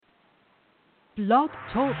Blog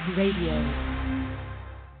Talk Radio.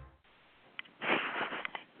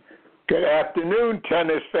 Good afternoon,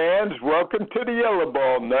 tennis fans. Welcome to the Yellow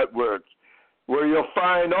Ball Network, where you'll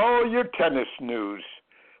find all your tennis news.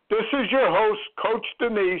 This is your host, Coach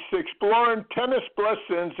Danise, exploring tennis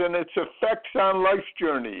blessings and its effects on life's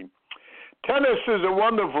journey. Tennis is a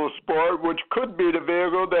wonderful sport which could be the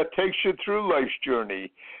vehicle that takes you through life's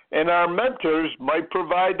journey, and our mentors might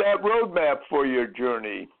provide that roadmap for your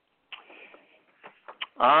journey.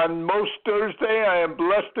 On most Thursday, I am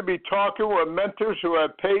blessed to be talking with mentors who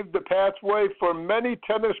have paved the pathway for many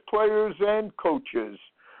tennis players and coaches.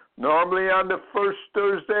 Normally on the first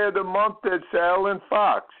Thursday of the month, it's Alan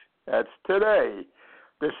Fox. That's today.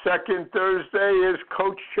 The second Thursday is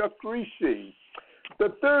Coach Chuck Reese. The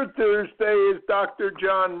third Thursday is Dr.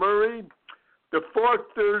 John Murray. The fourth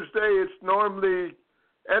Thursday, it's normally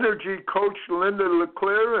energy coach Linda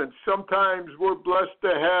LeClaire, and sometimes we're blessed to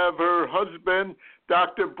have her husband,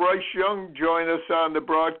 Dr. Bryce Young, join us on the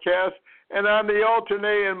broadcast. And on the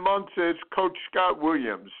alternating months, it's Coach Scott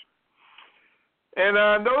Williams. And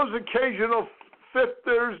on those occasional fifth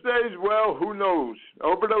Thursdays, well, who knows?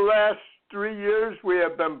 Over the last 3 years, we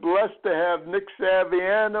have been blessed to have Nick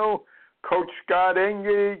Saviano, Coach Scott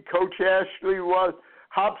Engie, Coach Ashley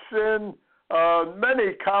Hobson,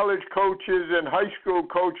 many college coaches and high school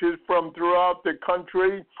coaches from throughout the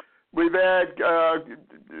country. We've had,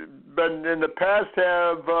 been in the past,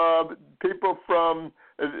 have people from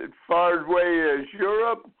as far away as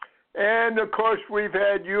Europe. And, of course, we've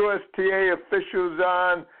had USTA officials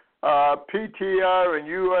on, PTR and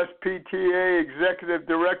USPTA executive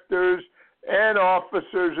directors and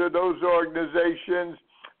officers of those organizations.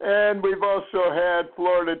 And we've also had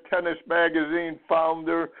Florida Tennis Magazine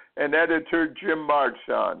founder and editor Jim Martz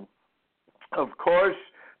on. Of course,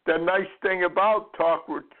 the nice thing about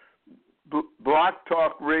Block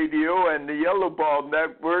Talk Radio and the Yellow Ball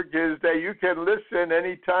Network is that you can listen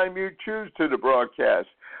anytime you choose to the broadcast.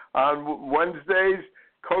 On Wednesdays,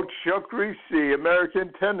 Coach Chuck Reese,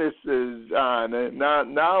 American Tennis, is on. And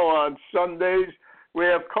now on Sundays, we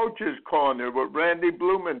have Coach's Corner with Randy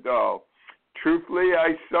Blumenthal. Truthfully,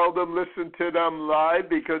 I seldom listen to them live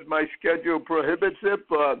because my schedule prohibits it,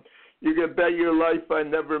 but you can bet your life I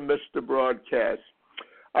never miss the broadcast.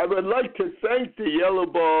 I would like to thank the Yellow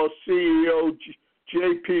Ball CEO,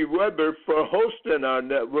 J.P. Weber, for hosting our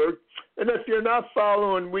network. And if you're not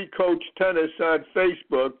following We Coach Tennis on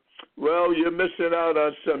Facebook, well, you're missing out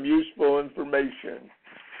on some useful information.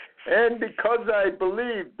 And because I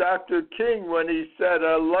believe Dr. King when he said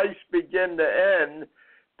our lives begin to end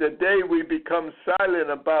the day we become silent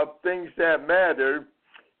about things that matter,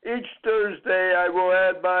 each Thursday I will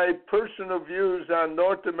add my personal views on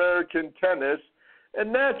North American tennis, and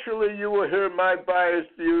naturally you will hear my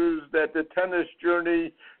biased views that the tennis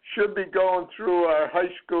journey should be going through our high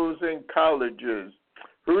schools and colleges.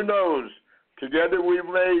 Who knows? Together we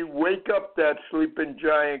may wake up that sleeping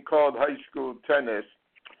giant called high school tennis.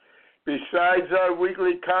 Besides our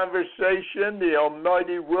weekly conversation, the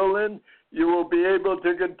Almighty willing, you will be able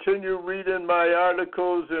to continue reading my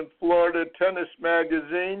articles in Florida Tennis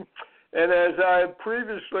Magazine. And as I have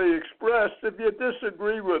previously expressed, if you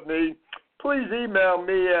disagree with me, please email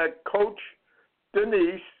me at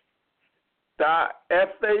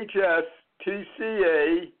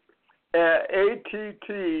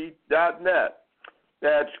coachdenise.fhstca@att.net.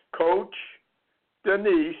 That's Coach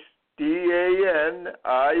Danise, DANISE,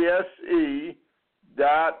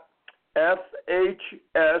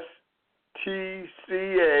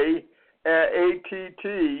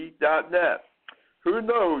 FHSTCA@att.net. Who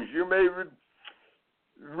knows? You may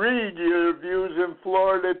read your views in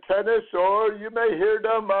Florida tennis, or you may hear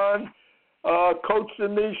them on Coach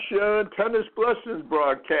Danise Tennis Blessings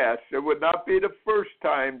broadcast. It would not be the first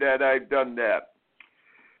time that I've done that.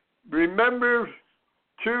 Remember,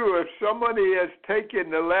 too, if somebody has taken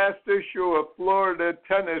the last issue of Florida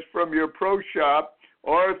Tennis from your pro shop,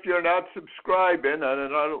 or if you're not subscribing, and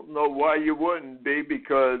I don't know why you wouldn't be,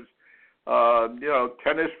 because,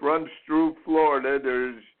 tennis runs through Florida.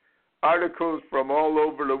 There's articles from all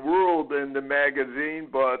over the world in the magazine,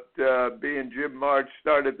 but being Jim Martz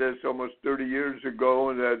started this almost 30 years ago,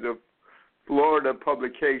 and as a Florida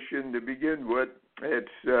publication to begin with,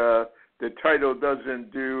 it's the title doesn't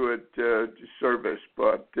do it service.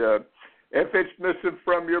 But if it's missing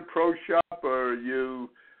from your pro shop, or you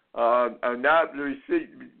are not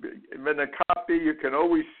receiving a copy, you can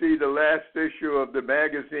always see the last issue of the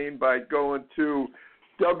magazine by going to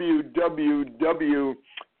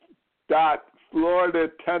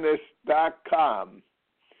www.floridatennis.com.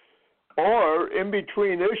 Or in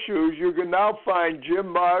between issues, you can now find Jim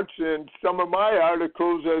Martz and some of my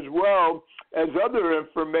articles as well as other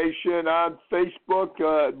information on Facebook,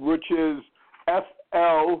 which is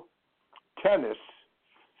FL Tennis.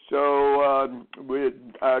 So we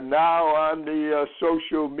are now on the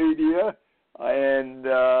social media, and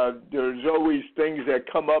there's always things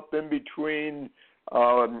that come up in between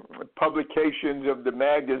publications of the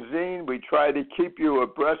magazine. We try to keep you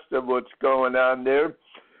abreast of what's going on there.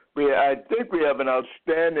 I think we have an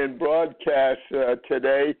outstanding broadcast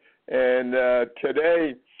today, and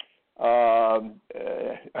today I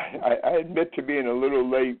admit to being a little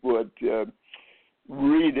late with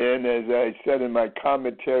reading. As I said in my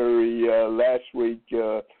commentary last week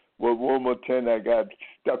with Wilmington, I got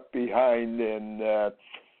stuck behind, and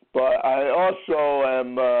but I also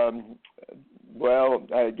am, well,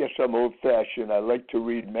 I guess I'm old-fashioned. I like to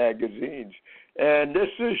read magazines. And this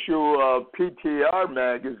issue of PTR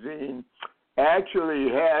magazine actually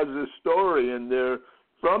has a story in there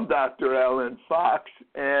from Dr. Alan Fox.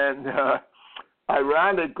 And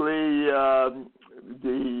ironically,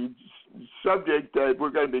 the subject that we're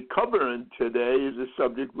going to be covering today is a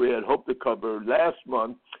subject we had hoped to cover last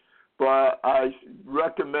month. But I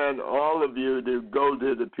recommend all of you to go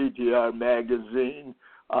to the PTR magazine.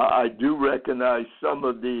 I do recognize some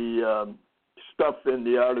of the stuff in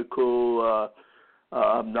the article.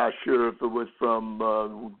 I'm not sure if it was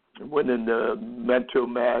from Winning the Mental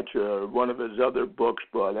Match or one of his other books,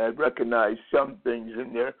 but I recognize some things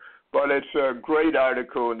in there. But it's a great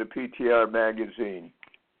article in the PTR magazine.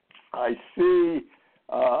 I see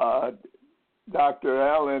Dr.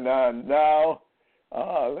 Allen on now.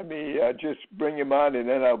 Let me just bring him on, and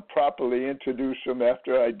then I'll properly introduce him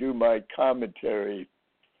after I do my commentary.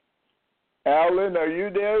 Alan, are you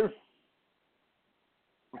there?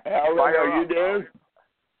 Alan, are you there?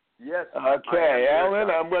 Yes. Okay, Alan,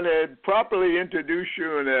 I'm going to properly introduce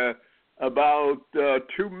you in about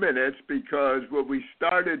 2 minutes, because what we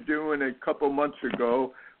started doing a couple months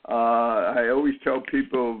ago, I always tell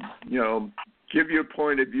people, give your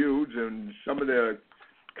point of views, and some of the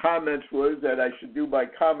comments was that I should do my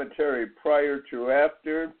commentary prior to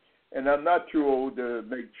after, and I'm not too old to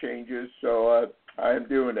make changes, so I am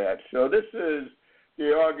doing that. So this is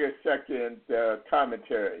the August 2nd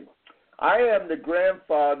commentary. I am the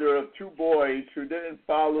grandfather of 2 boys who didn't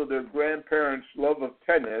follow their grandparents' love of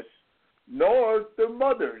tennis, nor their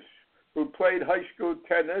mothers who played high school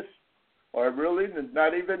tennis, or really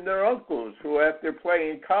not even their uncles who, after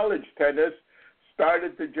playing college tennis,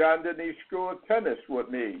 started the John Danise School of Tennis with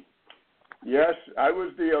me. Yes, I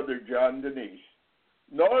was the other John Danise.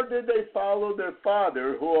 Nor did they follow their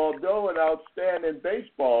father, who, although an outstanding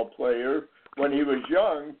baseball player when he was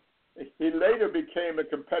young, he later became a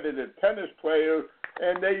competitive tennis player,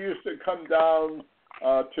 and they used to come down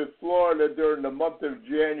to Florida during the month of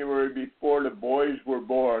January before the boys were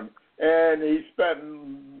born. And he spent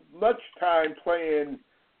much time playing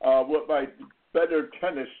with my better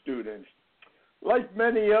tennis students. Like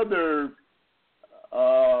many other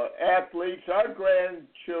athletes, our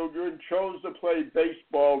grandchildren chose to play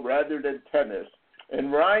baseball rather than tennis.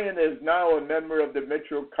 And Ryan is now a member of the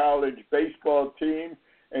Mitchell College baseball team.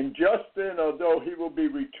 And Justin, although he will be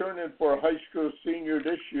returning for a high school senior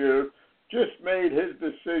this year, just made his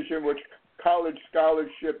decision which college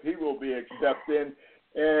scholarship he will be accepting.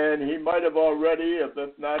 And he might have already,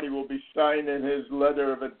 if not, he will be signing his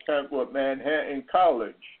letter of intent with Manhattan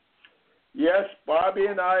College. Yes, Bobby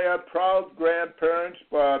and I are proud grandparents,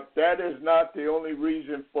 but that is not the only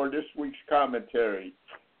reason for this week's commentary.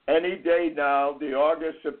 Any day now, the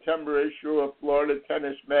August-September issue of Florida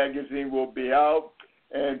Tennis Magazine will be out,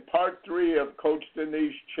 and Part 3 of Coach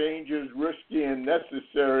Danise Changes Risky and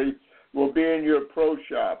Necessary will be in your pro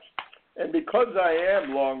shops. And because I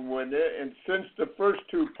am long-winded, and since the first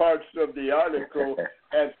 2 parts of the article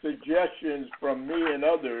had suggestions from me and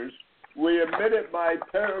others, we omitted my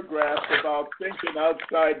paragraph about thinking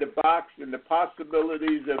outside the box and the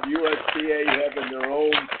possibilities of USTA having their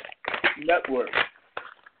own network.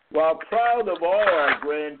 While proud of all our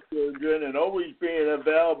grandchildren and always being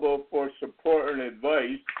available for support and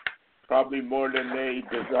advice, probably more than they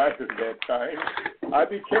desired at that time, I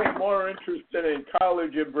became more interested in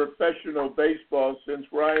college and professional baseball since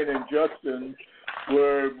Ryan and Justin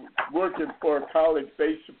were working for college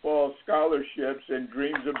baseball scholarships and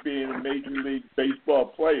dreams of being Major League Baseball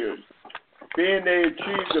players. Being they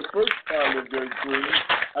achieved the first part of their dreams,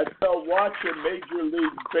 I felt watching Major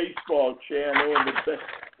League Baseball channel and the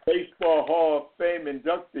Baseball Hall of Fame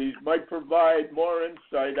inductees might provide more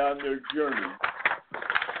insight on their journey.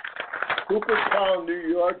 Cooperstown, New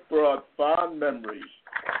York brought fond memories.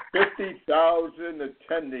 50,000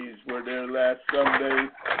 attendees were there last Sunday.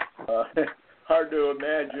 Hard to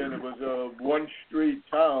imagine it was a one-street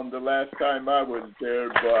town the last time I was there,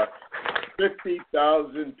 but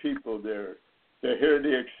 50,000 people there to hear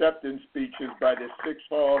the acceptance speeches by the 6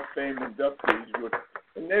 Hall of Fame inductees,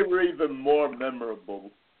 and they were even more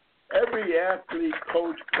memorable. Every athlete,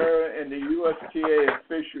 coach, parent, and the USTA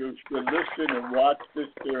officials should listen and watch this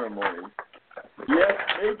ceremony. Yes,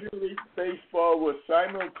 Major League Baseball was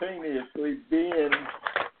simultaneously being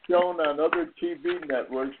shown on other TV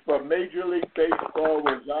networks, but Major League Baseball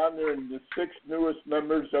was honoring the 6 newest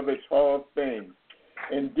members of its Hall of Fame.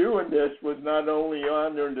 And doing this was not only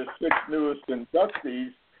honoring the 6 newest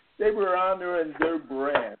inductees, they were honoring their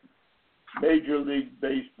brand, Major League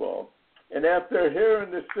Baseball. And after hearing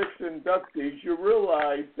the 6 inductees, you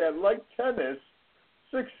realize that, like tennis,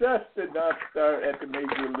 success did not start at the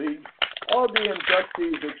major leagues. All the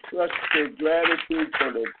inductees expressed their gratitude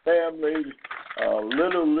for their families,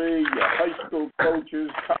 Little League, high school coaches,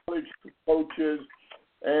 college coaches,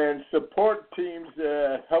 and support teams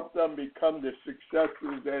that help them become the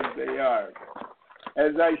successes as they are.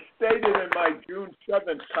 As I stated in my June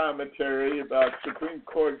 7th commentary about Supreme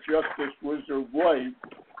Court Justice Wizard White,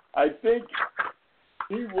 I think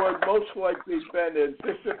he would most likely been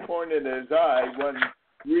as disappointed as I when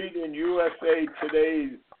reading USA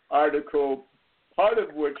Today's article, part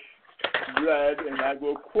of which read, and I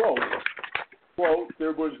will quote,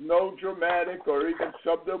 "There was no dramatic or even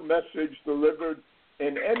subtle message delivered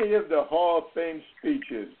in any of the Hall of Fame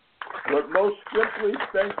speeches, but most simply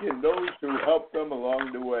thanking those who helped them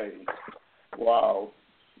along the way." Wow,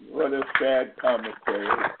 what a sad commentary.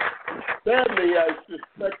 Sadly, I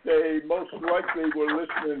suspect they most likely were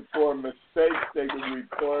listening for mistakes they could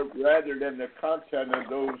report rather than the content of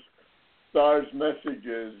those stars'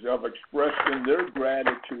 messages of expressing their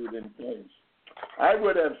gratitude and things. I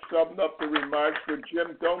would have summed up the remarks with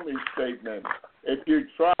Jim Domi's statement. If you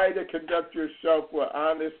try to conduct yourself with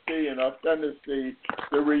honesty and authenticity,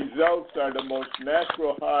 the results are the most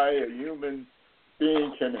natural high a human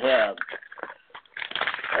being can have.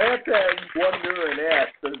 I have to wonder and ask,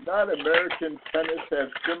 does not American tennis have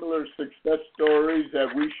similar success stories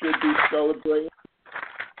that we should be celebrating?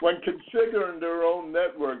 When considering their own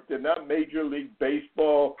network, did not Major League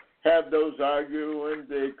Baseball have those arguing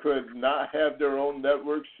they could not have their own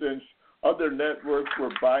network since other networks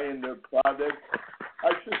were buying their product?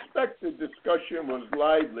 I suspect the discussion was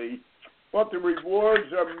lively, but the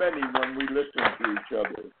rewards are many when we listen to each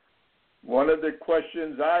other. One of the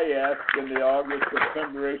questions I asked in the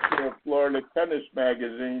August-September issue of Florida Tennis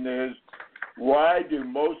Magazine is, why do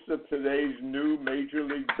most of today's new Major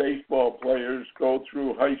League Baseball players go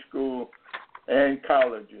through high school and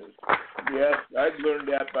colleges? Yes, I've learned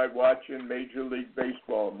that by watching Major League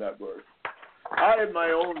Baseball Network. I have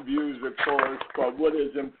my own views, of course, but what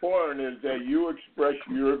is important is that you express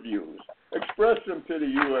your views. Express them to the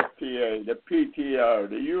USTA, the PTR,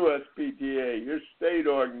 the USPTA, your state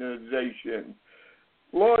organization,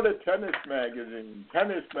 Florida Tennis Magazine,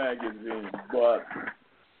 but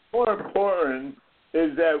more important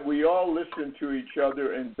is that we all listen to each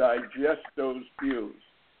other and digest those views.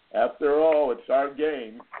 After all, it's our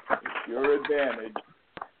game. It's your advantage.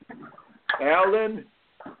 Alan,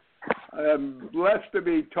 I'm blessed to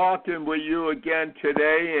be talking with you again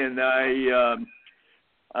today, and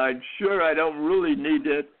I'm sure I don't really need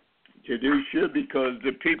to do shit because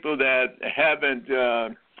the people that haven't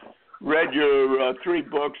read your 3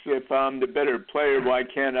 books, If I'm the Better Player, Why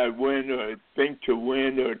Can't I Win, or Think to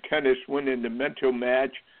Win, or Tennis Winning the Mental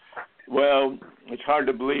Match, well, it's hard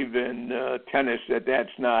to believe in tennis that that's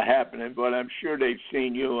not happening, but I'm sure they've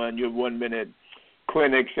seen you on your 1-minute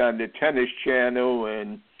clinics on the Tennis Channel,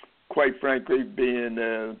 and quite frankly, being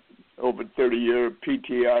over 30-year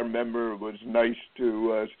PTR member, it was nice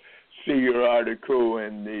to see your article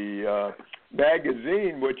in the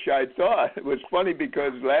magazine, which I thought it was funny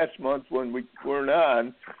because last month when we weren't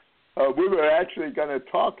on, we were actually going to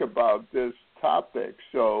talk about this topic.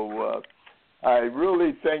 So I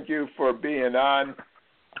really thank you for being on.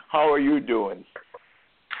 How are you doing?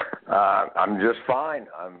 I'm just fine.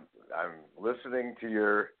 I'm listening to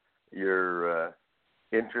your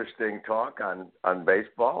interesting talk on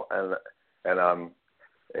baseball, and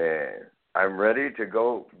I'm ready to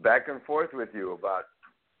go back and forth with you about.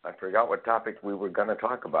 I forgot what topic we were going to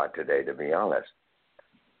talk about today, to be honest.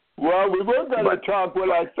 Well, we were going to talk. What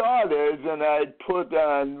I thought is, and I put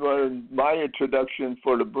on my introduction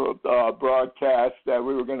for the broadcast, that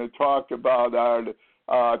we were going to talk about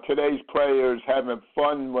our today's players having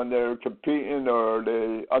fun when they're competing or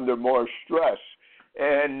they under more stress.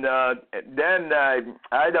 And then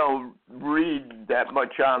I don't read that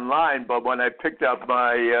much online, but when I picked up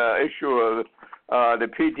my issue of the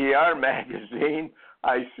PTR magazine,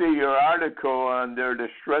 I see your article under the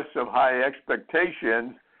stress of high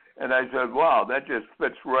expectations, and I said, wow, that just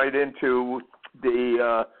fits right into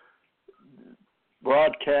the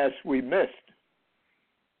broadcast we missed.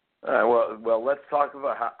 Well, let's talk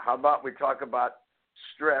about how about we talk about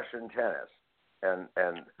stress in tennis and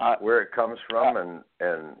where it comes from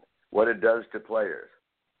and what it does to players.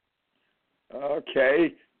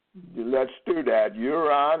 Okay, let's do that.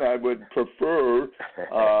 You're on. I would prefer,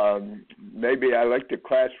 maybe I like the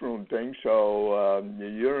classroom thing, so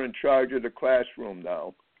you're in charge of the classroom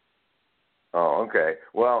now. Oh, okay.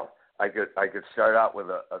 Well, I could start out with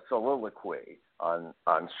a soliloquy on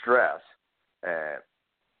stress,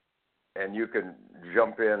 and you can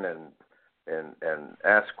jump in and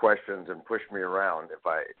ask questions and push me around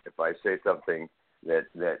if I say something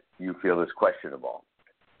that you feel is questionable.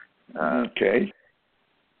 Okay.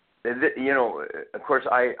 You know, of course,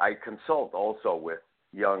 I consult also with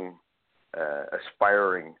young,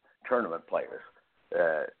 aspiring tournament players.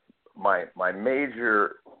 My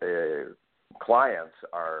major clients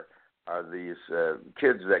are these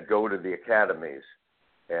kids that go to the academies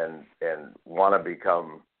and want to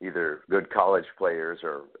become either good college players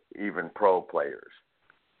or even pro players,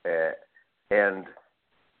 and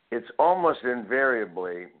it's almost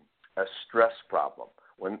invariably a stress problem.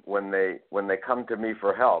 When they come to me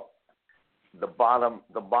for help, the bottom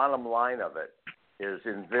line of it is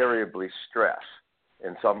invariably stress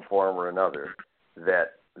in some form or another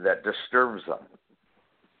that disturbs them.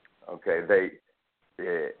 Okay,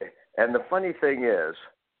 and the funny thing is,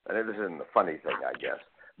 and it isn't the funny thing, I guess,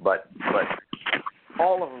 but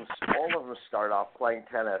all of them start off playing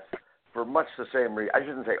tennis for much the same reason. I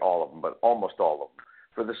shouldn't say all of them, but almost all of them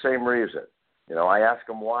for the same reason. You know, I ask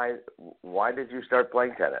them why did you start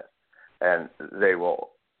playing tennis, and they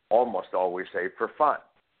will almost always say for fun.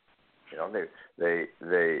 You know,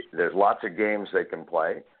 there's lots of games they can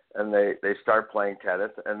play, and they start playing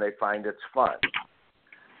tennis and they find it's fun.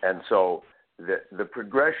 And so the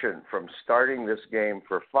progression from starting this game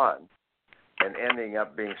for fun and ending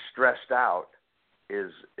up being stressed out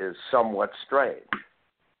is somewhat strange.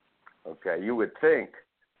 Okay, you would think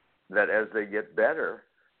that as they get better,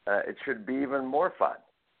 it should be even more fun.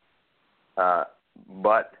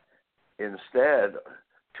 But instead,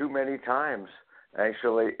 too many times,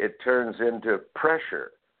 actually, it turns into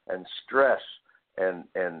pressure and stress and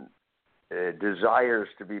desires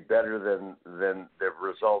to be better than the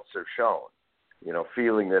results have shown. You know,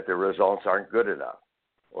 feeling that the results aren't good enough,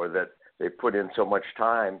 or that they put in so much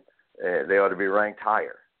time, they ought to be ranked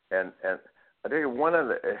higher. And I think one of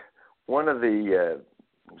the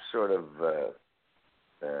sort of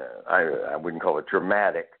I wouldn't call it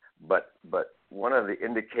dramatic, but one of the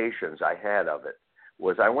indications I had of it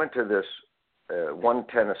was I went to this one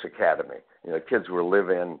tennis academy. You know, kids were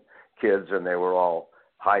live-in kids, and they were all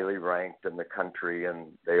highly ranked in the country, and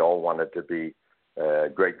they all wanted to be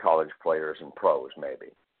great college players and pros,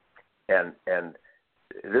 maybe. And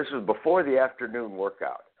this was before the afternoon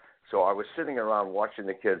workout, so I was sitting around watching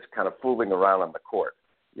the kids kind of fooling around on the court,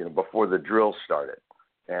 you know, before the drill started,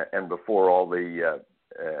 and before all the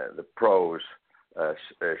pros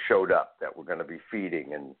showed up that were going to be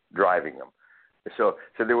feeding and driving them. So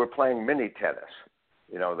they were playing mini tennis.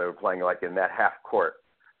 You know, they were playing like in that half court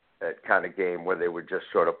kind of game where they would just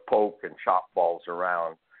sort of poke and chop balls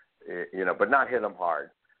around, you know, but not hit them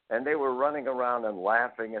hard. And they were running around and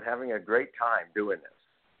laughing and having a great time doing this.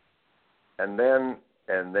 And then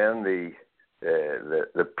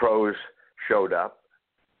the pros showed up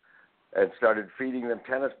and started feeding them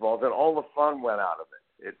tennis balls, and all the fun went out of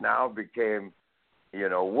it. It now became, you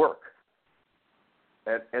know, work.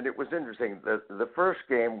 And it was interesting. The first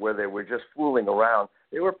game where they were just fooling around,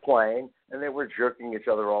 they were playing and they were jerking each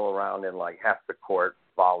other all around in like half the court,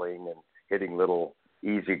 volleying and hitting little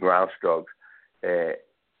easy ground strokes. That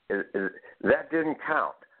didn't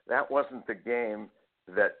count. That wasn't the game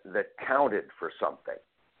that counted for something.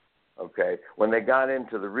 Okay, when they got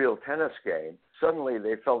into the real tennis game, suddenly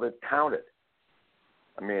they felt it counted.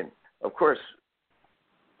 I mean, of course,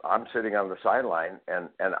 I'm sitting on the sideline, and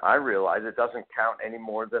I realize it doesn't count any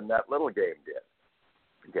more than that little game did.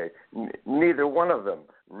 Okay, neither one of them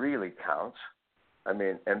really counts. I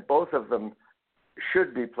mean, and both of them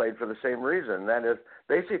should be played for the same reason. That is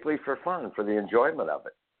basically for fun, for the enjoyment of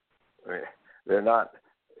it. I mean, they're not.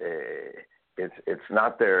 It's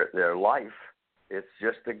not their life. It's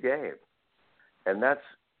just a game, and that's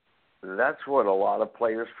what a lot of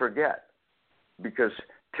players forget, because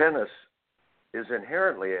tennis is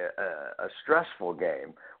inherently a stressful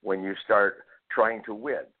game when you start trying to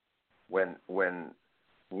win. When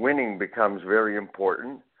winning becomes very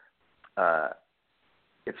important,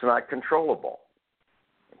 it's not controllable.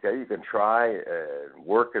 Okay, you can try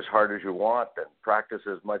work as hard as you want and practice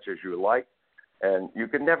as much as you like, and you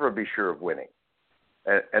can never be sure of winning.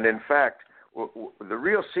 And in fact, the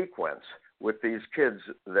real sequence with these kids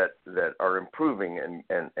that are improving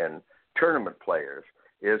and tournament players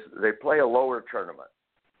is they play a lower tournament,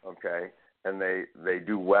 okay, and they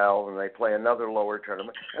do well, and they play another lower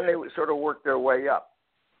tournament, and they sort of work their way up,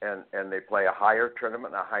 and they play a higher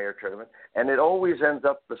tournament, and it always ends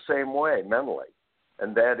up the same way mentally,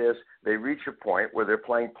 and that is they reach a point where they're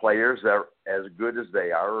playing players that are as good as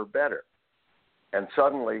they are or better, and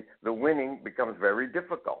suddenly the winning becomes very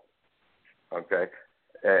difficult, okay,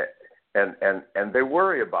 and they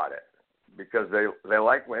worry about it because they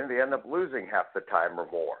like winning. They end up losing half the time or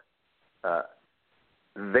more.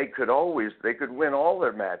 They could win all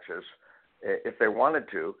their matches if they wanted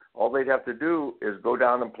to. All they'd have to do is go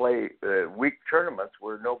down and play weak tournaments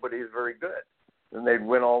where nobody is very good. Then they'd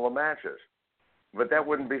win all the matches. But that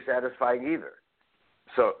wouldn't be satisfying either.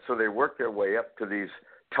 So they work their way up to these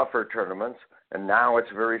tougher tournaments, and now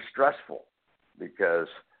it's very stressful because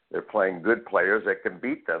they're playing good players that can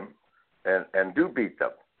beat them and do beat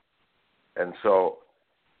them. And so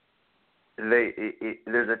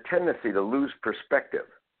there's a tendency to lose perspective,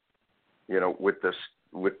 with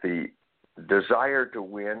the desire to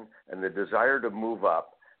win and the desire to move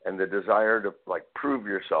up and the desire to prove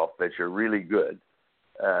yourself that you're really good.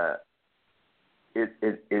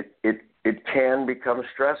 It can become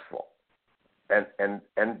stressful,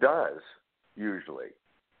 and does usually.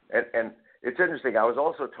 And it's interesting. I was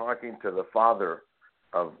also talking to the father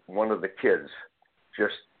of one of the kids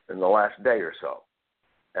just in the last day or so,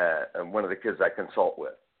 and one of the kids I consult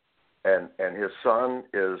with, and his son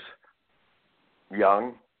is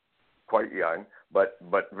young, quite young, but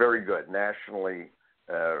very good, nationally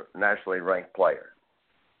ranked player,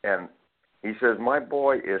 and he says, my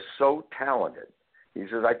boy is so talented. He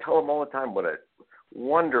says, I tell him all the time what a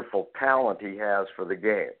wonderful talent he has for the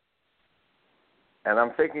game, and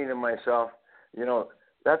I'm thinking to myself,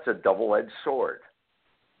 that's a double-edged sword.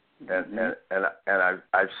 And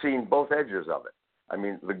I've seen both edges of it. I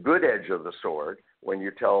mean, the good edge of the sword, when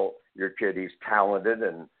you tell your kid he's talented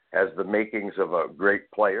and has the makings of a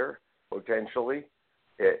great player potentially,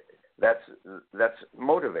 that's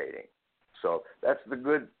motivating. So that's the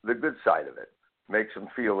good side of it. Makes him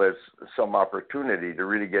feel there's some opportunity to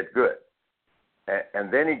really get good.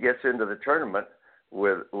 And then he gets into the tournament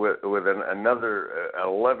with another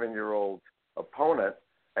 11-year-old opponent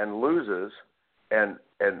and loses, and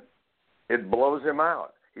it blows him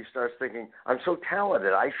out. He starts thinking, I'm so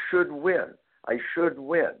talented, I should win. He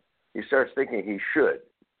starts thinking he should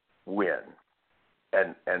win.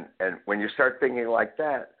 And when you start thinking like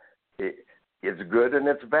that, it's good and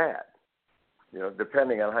it's bad,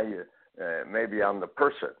 depending on how you, maybe on the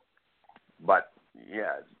person. But,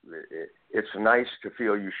 yeah, it's nice to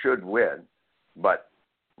feel you should win, but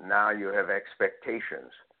now you have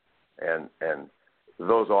expectations, and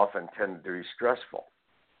those often tend to be stressful.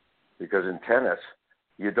 Because in tennis,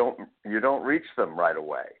 you don't reach them right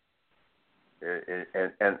away,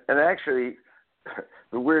 and actually,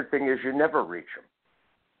 the weird thing is you never reach them.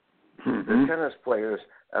 Mm-hmm. The tennis players,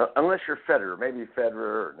 unless you're Federer, maybe Federer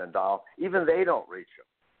or Nadal, even they don't reach them.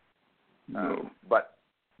 No.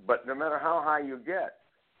 But no matter how high you get,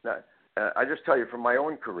 I just tell you from my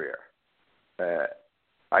own career,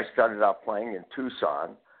 I started out playing in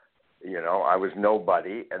Tucson. I was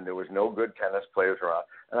nobody, and there was no good tennis players around.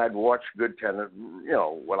 And I'd watch good tennis,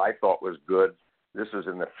 what I thought was good. This was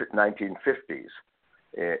in the 1950s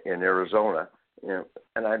in Arizona.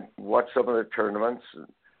 And I'd watch some of the tournaments. And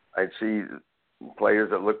I'd see players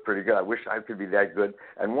that looked pretty good. I wish I could be that good.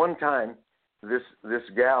 And one time, this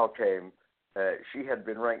gal came. She had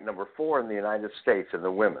been ranked number 4 in the United States in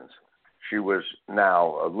the women's. She was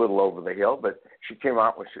now a little over the hill, but she came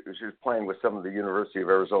out when she was playing with some of the University of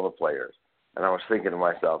Arizona players. And I was thinking to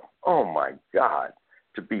myself, oh, my God,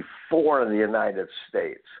 to be 4 in the United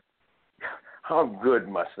States, how good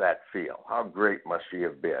must that feel? How great must she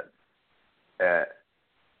have been?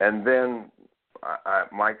 And then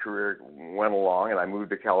my career went along, and I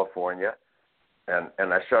moved to California, and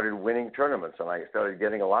I started winning tournaments, and I started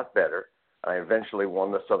getting a lot better. I eventually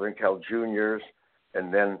won the Southern Cal Juniors,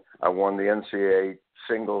 and then I won the NCAA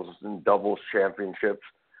singles and doubles championships,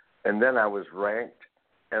 and then I was ranked,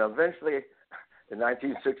 and eventually in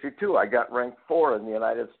 1962 I got ranked 4 in the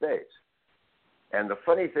United States. And the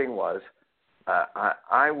funny thing was,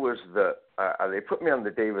 I was they put me on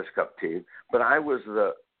the Davis Cup team, but I was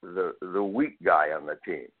the weak guy on the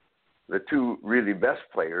team. The two really best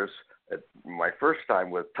players at my first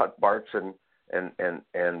time with Tut Bartz and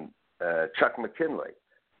Chuck McKinley,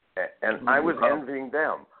 and I was envying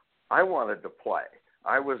them. I wanted to play.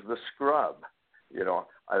 I was the scrub. You know,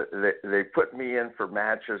 they put me in for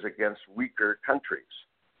matches against weaker countries.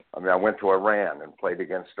 I mean, I went to Iran and played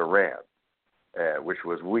against Iran, which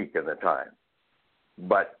was weak at the time.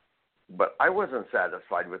 But I wasn't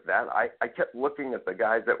satisfied with that. I kept looking at the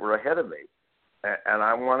guys that were ahead of me, and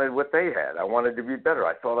I wanted what they had. I wanted to be better.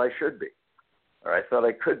 I thought I should be, or I thought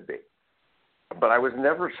I could be. But I was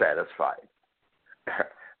never satisfied.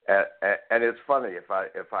 And it's funny, if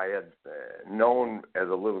I had known as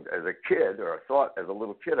a kid, or thought as a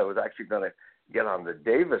little kid I was actually going to get on the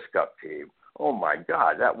Davis Cup team, oh my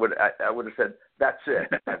God, I would have said, that's it.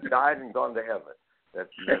 I've died and gone to heaven. That's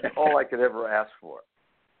all I could ever ask for.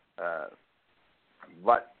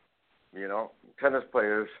 But you know, tennis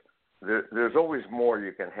players, there's always more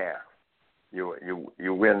you can have.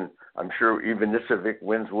 You win. I'm sure Ivanisevic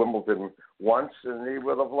wins Wimbledon once, and he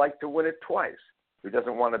would have liked to win it twice. He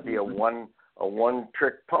doesn't want to be a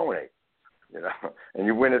one-trick pony, you know. And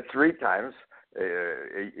you win it 3 times.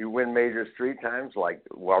 You win majors 3 times, like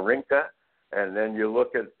Wawrinka, and then you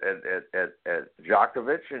look at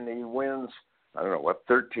Djokovic, and he wins, I don't know,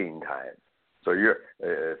 13 times. So you're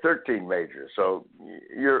 13 majors. So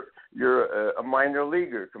you're a minor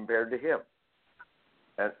leaguer compared to him,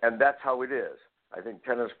 and that's how it is. I think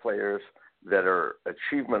tennis players that are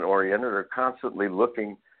achievement oriented are constantly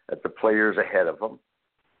looking at the players ahead of them,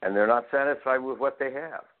 and they're not satisfied with what they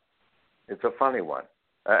have. It's a funny one,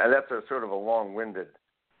 and that's a sort of a long-winded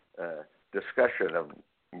discussion of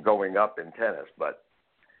going up in tennis. But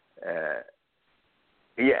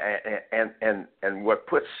and what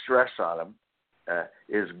puts stress on them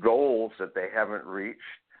is goals that they haven't reached,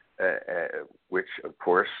 which of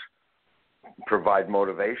course provide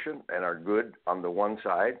motivation and are good on the one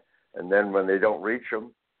side, and then when they don't reach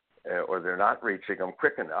them, or they're not reaching them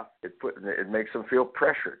quick enough, it makes them feel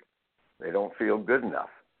pressured. They don't feel good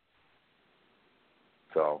enough.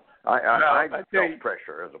 So I felt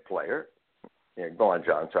pressure as a player. Yeah, go on,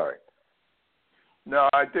 John. Sorry. No,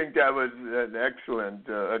 I think that was an excellent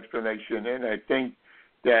explanation, and I think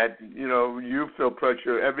that, you know, you feel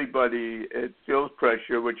pressure. Everybody feels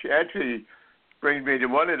pressure, which actually brings me to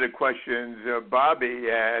one of the questions Bobby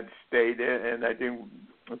had stated, and I think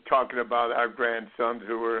talking about our grandsons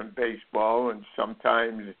who were in baseball, and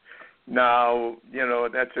sometimes now, you know,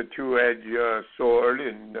 that's a two-edged sword,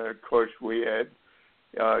 and of course we had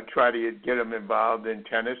tried to get them involved in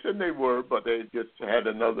tennis, and they were, but they just had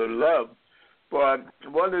another love. But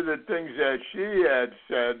one of the things that she had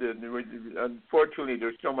said, and unfortunately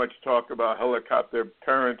there's so much talk about helicopter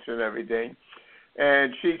parents and everything,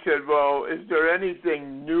 and she said, well, is there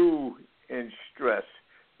anything new in stress?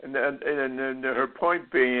 And her point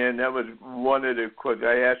being, that was one of the questions.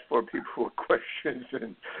 I asked for people with questions,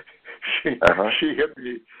 and she hit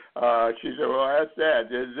me. She said, well, ask that.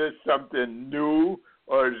 Is this something new,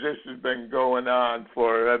 or has this been going on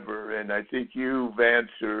forever? And I think you've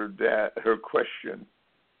answered her question.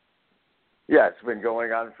 Yeah, it's been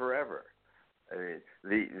going on forever. I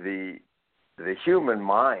mean, the human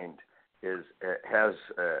mind has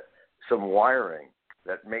some wiring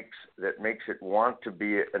that makes it want to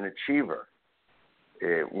be an achiever.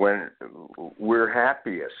 When we're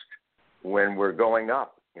happiest when we're going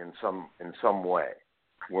up in some way,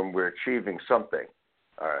 when we're achieving something.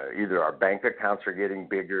 Either our bank accounts are getting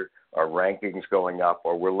bigger, our rankings going up,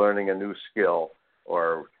 or we're learning a new skill,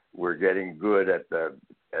 or we're getting good at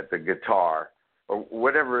the guitar, or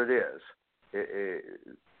whatever it is.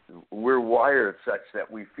 We're wired such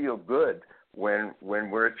that we feel good when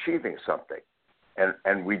we're achieving something,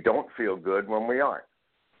 and we don't feel good when we aren't.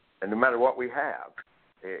 And no matter what we have,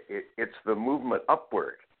 it's the movement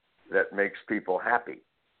upward that makes people happy.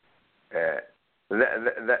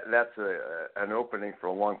 That's an opening for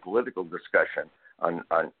a long political discussion on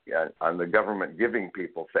the government giving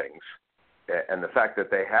people things, and the fact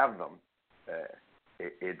that they have them.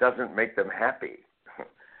 It doesn't make them happy.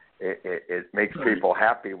 It makes people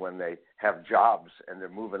happy when they have jobs and they're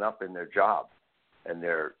moving up in their job and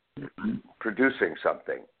they're producing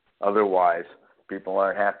something. Otherwise, people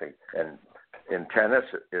aren't happy. And in tennis,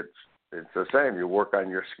 it's the same. You work on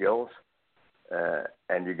your skills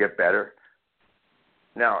and you get better.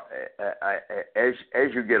 Now,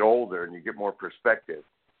 as you get older and you get more perspective,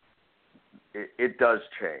 it does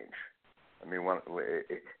change. I mean,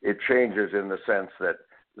 it changes in the sense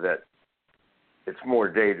that it's more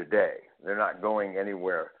day to day. They're not going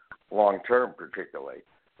anywhere long term, particularly.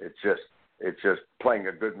 It's just It's just playing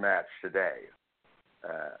a good match today.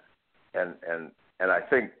 And I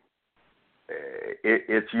think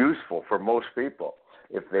it's useful for most people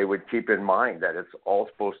if they would keep in mind that it's all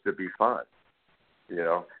supposed to be fun.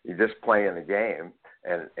 You're just playing a game,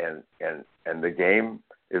 and the game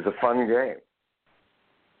is a fun game.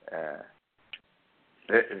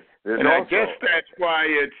 And I guess that's why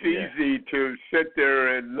it's easy to sit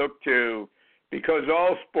there and look to, because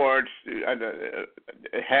all sports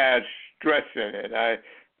has stress in it.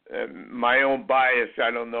 My own bias,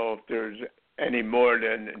 I don't know if there's any more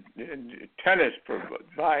than tennis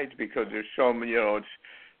provides, because there's so many,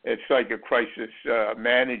 it's like a crisis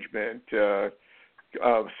management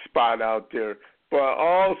spot out there. But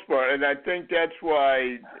all sport, and I think that's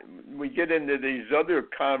why we get into these other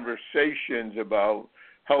conversations about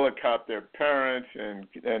helicopter parents and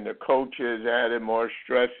the coaches added more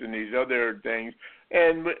stress and these other things,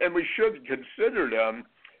 and we should consider them.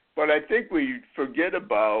 But I think we forget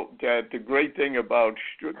about that the great thing about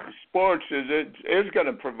sports is it is going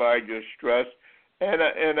to provide you stress, and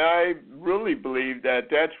I really believe that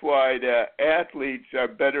that's why the athletes are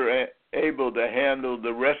better able to handle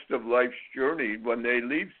the rest of life's journey when they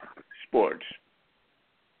leave sports.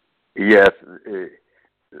 Yes,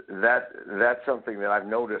 that's something that I've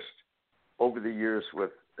noticed over the years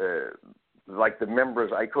with like the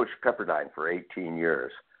members. I coached Pepperdine for 18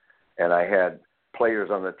 years, and I had players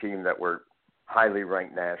on the team that were highly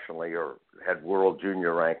ranked nationally or had world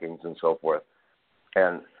junior rankings and so forth.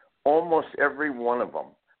 And almost every one of them,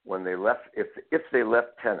 when they left, if they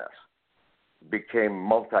left tennis, became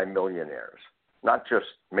multimillionaires. Not just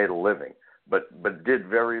made a living, but did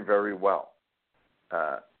very, very well.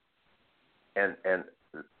 And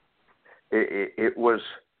it was,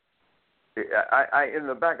 I in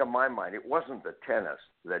the back of my mind, it wasn't the tennis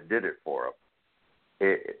that did it for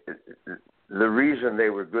them. The reason they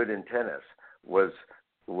were good in tennis was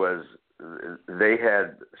they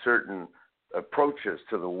had certain approaches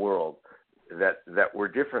to the world that were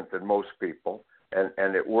different than most people,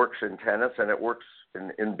 and it works in tennis, and it works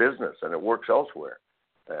in business, and it works elsewhere.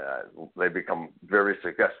 They become very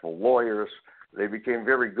successful lawyers. They became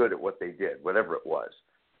very good at what they did, whatever it was,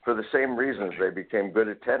 for the same reasons they became good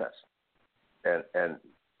at tennis. And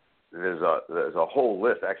there's a whole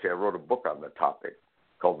list. Actually, I wrote a book on the topic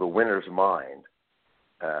called The Winner's Mind.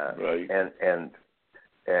 Right. And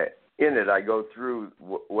in it, I go through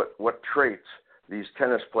what traits these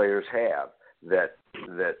tennis players have that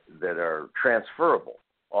are transferable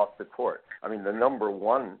off the court. I mean, the number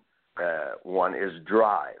one is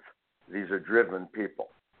drive. These are driven people,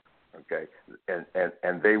 okay,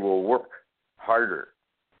 and they will work harder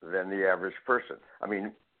than the average person. I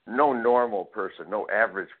mean, no normal person, no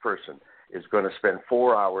average person is going to spend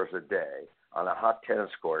 4 hours a day on a hot tennis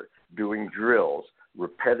court doing drills,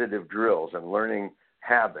 repetitive drills, and learning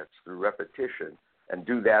habits through repetition, and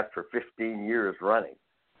do that for 15 years running.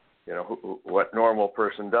 What normal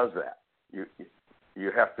person does that?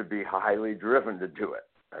 You have to be highly driven to do it.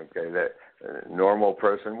 Okay, that normal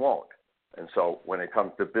person won't. And so when it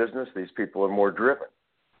comes to business, these people are more driven,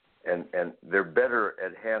 and they're better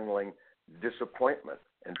at handling disappointment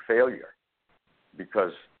and failure,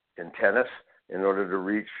 because in tennis, in order to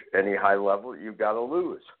reach any high level, you've got to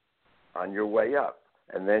lose on your way up,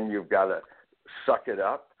 and then you've got to suck it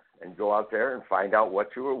up and go out there and find out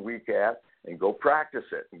what you were weak at and go practice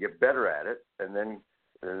it and get better at it, and then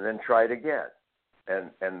try it again.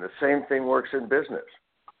 And the same thing works in business.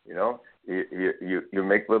 You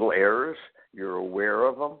make little errors, you're aware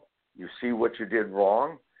of them, you see what you did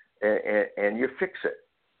wrong, and you fix it.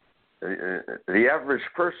 The average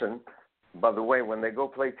person, by the way, when they go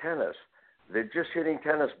play tennis, they're just hitting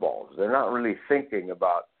tennis balls. They're not really thinking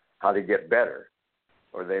about how to get better,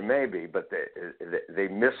 or they may be, but they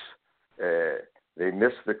miss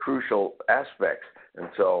the crucial aspects. And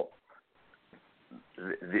so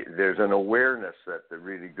there's an awareness that the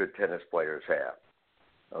really good tennis players have.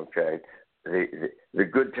 Okay, the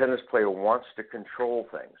good tennis player wants to control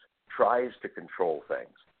things, tries to control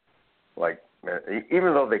things, like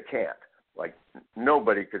even though they can't. Like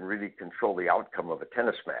nobody can really control the outcome of a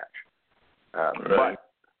tennis match, right.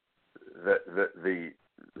 But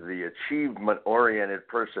the achievement-oriented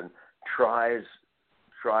person tries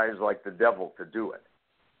like the devil to do it.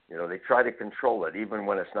 They try to control it even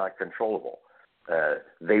when it's not controllable.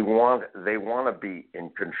 They want to be in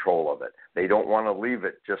control of it. They don't want to leave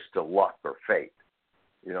it just to luck or fate.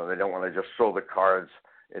 They don't want to just throw the cards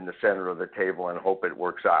in the center of the table and hope it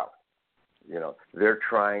works out. They're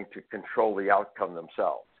trying to control the outcome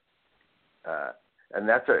themselves. And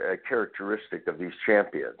that's a characteristic of these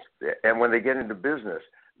champions. And when they get into business,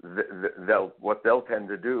 what they'll tend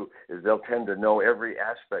to do is they'll tend to know every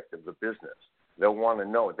aspect of the business. They'll want to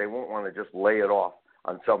know it. They won't want to just lay it off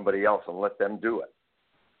on somebody else and let them do it.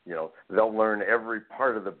 They'll learn every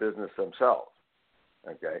part of the business themselves.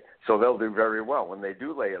 Okay, so they'll do very well. When they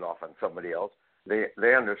do lay it off on somebody else,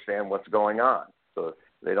 they understand what's going on, so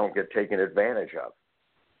they don't get taken advantage of.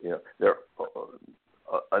 There are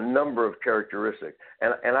a number of characteristics,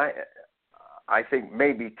 and I think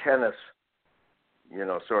maybe tennis,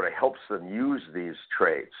 sort of helps them use these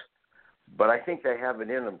traits, but I think they have it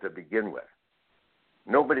in them to begin with.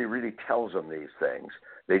 Nobody really tells them these things.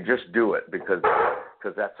 They just do it because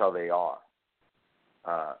that's how they are.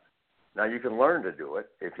 Now, you can learn to do it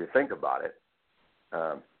if you think about it,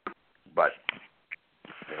 but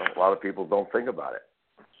a lot of people don't think about it.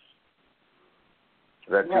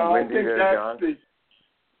 Is that too windy there, John?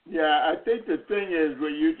 I think the thing is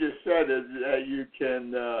what you just said is that you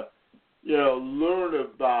can, learn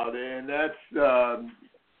about it, and that's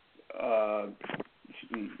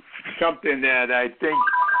something that I think.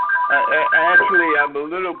 Actually, I'm a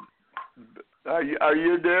little. Are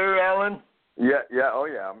you there, Alan? Yeah. Oh,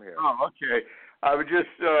 yeah, I'm here. Oh, okay. I was just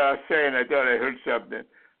saying. I thought I heard something.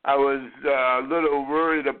 I was a little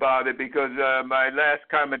worried about it because my last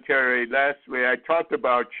commentary last week, I talked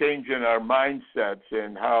about changing our mindsets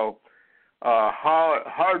and how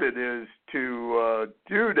hard it is to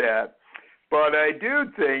do that. But I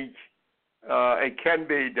do think it can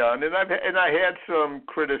be done, and I had some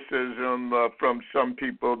criticism from some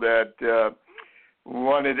people that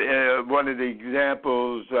one of the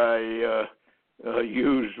examples I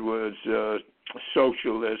used was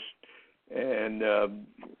socialist, and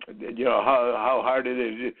how hard it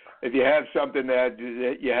is if you have something that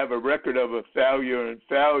you have a record of a failure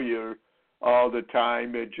all the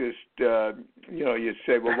time. It just you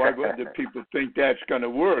say, well, why wouldn't the people think that's going to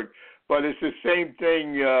work? But it's the same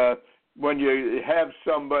thing when you have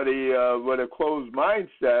somebody with a closed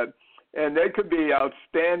mindset, and they could be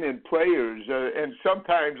outstanding players. And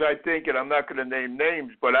sometimes I think, and I'm not going to name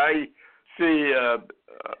names, but I see,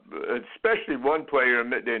 especially one player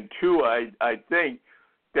and two, I think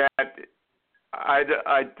that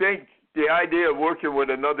I think the idea of working with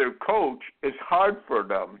another coach is hard for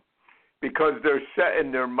them because they're set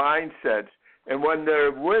in their mindsets. And when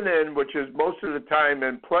they're winning, which is most of the time,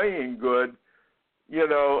 and playing good,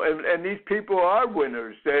 and these people are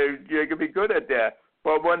winners. They can be good at that.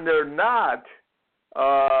 But when they're not,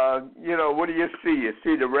 what do you see? You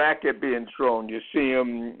see the racket being thrown. You see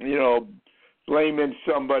them, blaming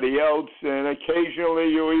somebody else. And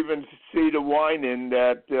occasionally you even see the whining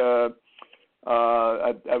that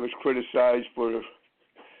I was criticized for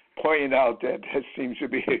pointing out that seems to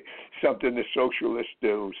be something the socialists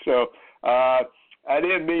do. So I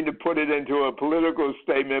didn't mean to put it into a political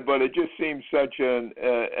statement, but it just seems such an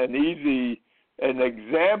easy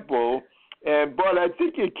example. But I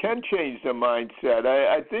think it can change the mindset.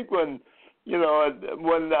 I think when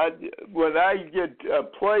I get a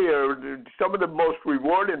player, some of the most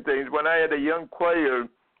rewarding things, when I had a young player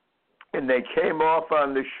and they came off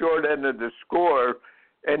on the short end of the score,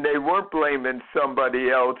 and they weren't blaming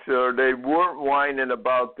somebody else, or they weren't whining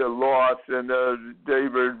about the loss, and they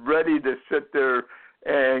were ready to sit there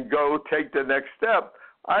and go take the next step.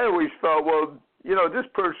 I always felt, well, this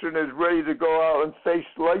person is ready to go out and face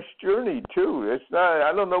life's journey too. It's not.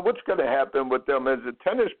 I don't know what's going to happen with them as a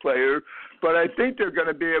tennis player, but I think they're going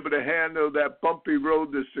to be able to handle that bumpy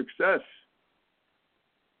road to success.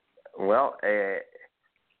 Well,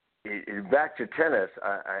 back to tennis,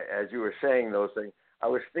 as you were saying those things, I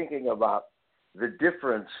was thinking about the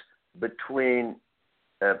difference between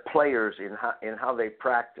players in how they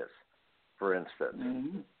practice, for instance.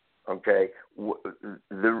 Mm-hmm. Okay,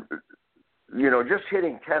 just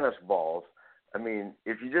hitting tennis balls. I mean,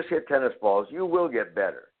 if you just hit tennis balls, you will get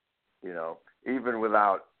better. Even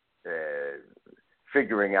without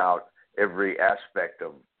figuring out every aspect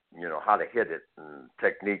of how to hit it and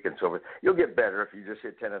technique and so forth, you'll get better if you just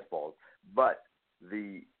hit tennis balls. But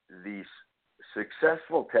these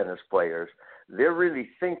successful tennis players, they're really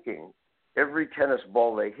thinking every tennis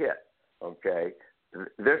ball they hit. Okay,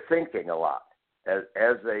 they're thinking a lot as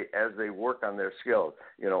they work on their skills.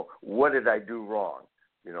 What did I do wrong?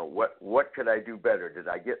 What could I do better? Did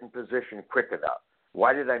I get in position quick enough?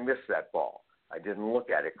 Why did I miss that ball? I didn't look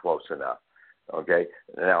at it close enough. Okay,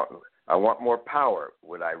 now I want more power.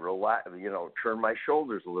 Would I relax? Turn my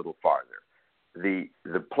shoulders a little farther. The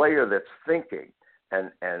player that's thinking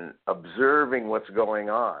and observing what's going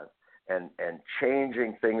on and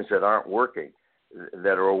changing things that aren't working,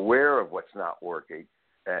 that are aware of what's not working,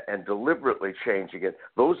 and deliberately changing it,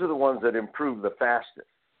 those are the ones that improve the fastest.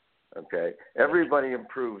 Okay, everybody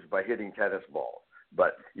improves by hitting tennis balls,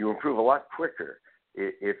 but you improve a lot quicker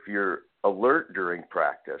if you're alert during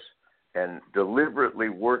practice and deliberately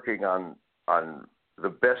working on the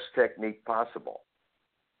best technique possible.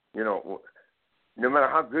 You know, no matter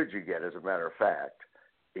how good you get, as a matter of fact,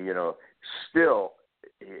 you know, still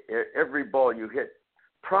every ball you hit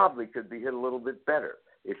probably could be hit a little bit better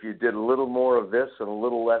if you did a little more of this and a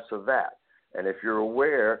little less of that. And if you're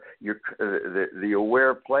aware, the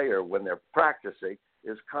aware player, when they're practicing,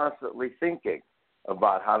 is constantly thinking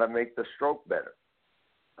about how to make the stroke better.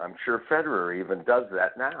 I'm sure Federer even does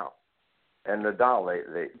that now. And Nadal,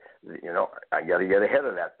 they you know, I got to get ahead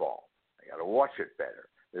of that ball. I got to watch it better.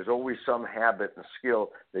 There's always some habit and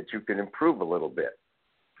skill that you can improve a little bit.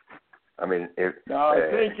 I mean, if in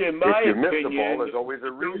my you miss opinion, the ball, there's always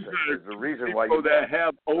a reason. There's a reason why people you that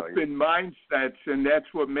have open mindsets, and that's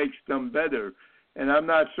what makes them better. And I'm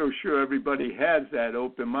not so sure everybody has that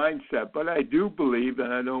open mindset, but I do believe,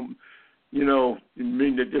 and I don't, you know,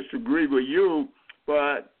 mean to disagree with you,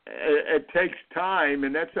 but it takes time,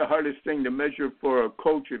 and that's the hardest thing to measure for a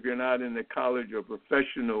coach if you're not in the college or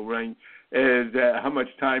professional rank, is how much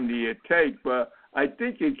time do you take. But I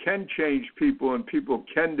think it can change people, and people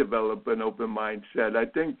can develop an open mindset. I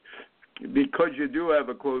think because you do have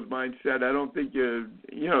a closed mindset, I don't think you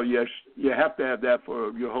have to have that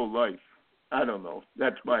for your whole life. I don't know.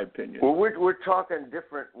 That's my opinion. Well, we're talking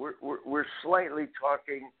different. We're slightly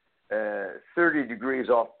talking 30 degrees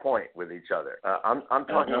off point with each other. I'm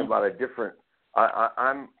talking about a different.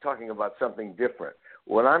 I'm talking about something different.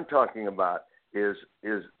 What I'm talking about is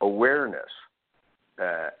awareness.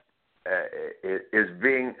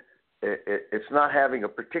 It's not having a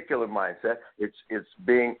particular mindset. It's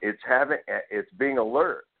being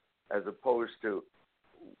alert, as opposed to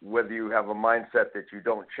whether you have a mindset that you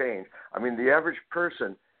don't change. I mean, the average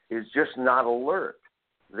person is just not alert.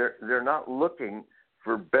 They're not looking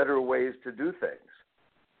for better ways to do things.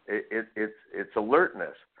 It's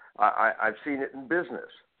alertness. I've seen it in business.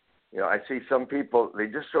 You know, I see some people, they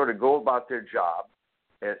just sort of go about their job,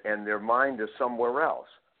 and their mind is somewhere else.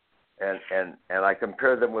 And I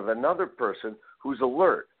compare them with another person who's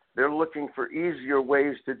alert. They're looking for easier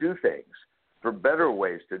ways to do things, for better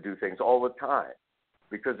ways to do things all the time,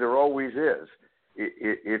 because there always is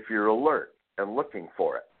if you're alert and looking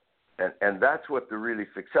for it. And that's what the really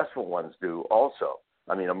successful ones do also.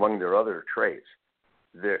 I mean, among their other traits,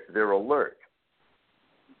 they're alert.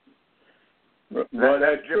 Well,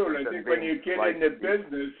 that's true. I think when you get into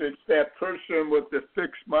business, it's that person with the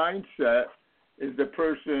fixed mindset is the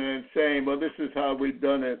person saying, well, this is how we've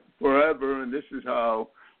done it forever, and this is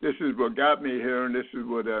what got me here, and this is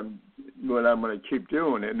what I'm going to keep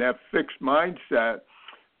doing. And that fixed mindset,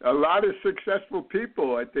 a lot of successful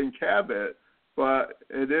people, I think, have it, but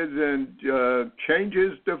it isn't. Change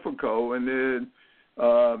is difficult, and then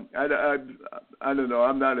I don't know.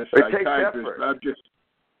 I'm not a psychiatrist, but I'm just.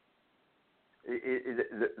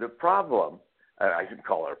 The problem, I shouldn't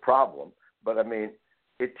call it a problem, but I mean,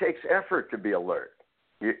 it takes effort to be alert.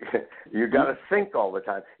 You got to think all the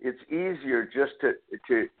time. It's easier just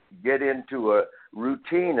to get into a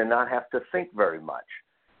routine and not have to think very much.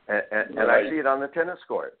 And I see it on the tennis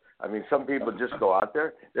court. I mean, some people just go out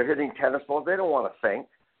there, they're hitting tennis balls. They don't want to think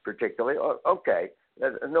particularly. Okay,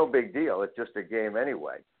 no big deal. It's just a game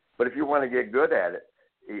anyway. But if you want to get good at it,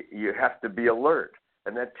 you have to be alert.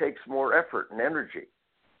 And that takes more effort and energy.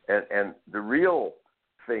 And the real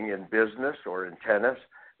thing in business or in tennis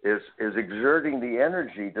is exerting the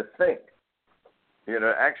energy to think. You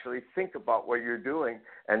know, actually think about what you're doing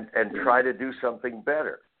and try to do something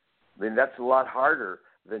better. I mean, that's a lot harder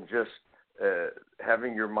than just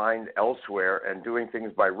having your mind elsewhere and doing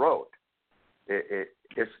things by rote.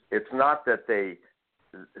 It's not that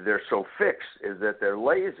they're so fixed, is that they're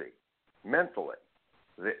lazy mentally.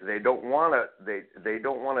 They don't want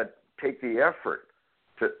to take the effort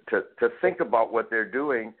to think about what they're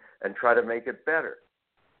doing and try to make it better.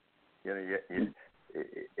 You know,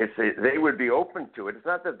 they would be open to it. It's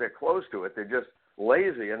not that they're close to it. They're just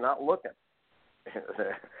lazy and not looking.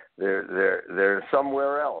 They're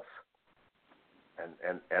somewhere else.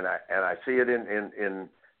 And I see it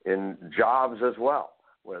in jobs as well,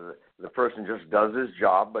 where the person just does his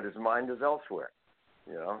job, but his mind is elsewhere.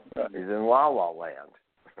 You know, he's in la la land.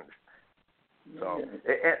 So,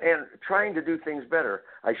 and trying to do things better,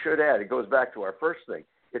 I should add, it goes back to our first thing.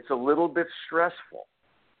 It's a little bit stressful.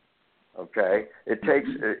 Okay, it takes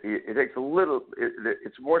a little.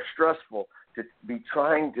 It's more stressful to be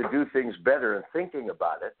trying to do things better and thinking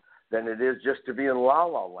about it than it is just to be in la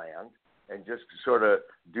la land and just sort of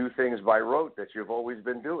do things by rote that you've always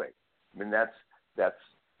been doing. I mean, that's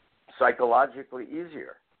psychologically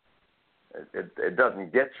easier. It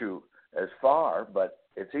doesn't get you as far, but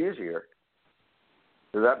it's easier.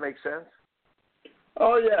 Does that make sense?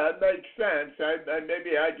 Oh, yeah, it makes sense.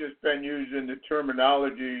 Maybe I just been using the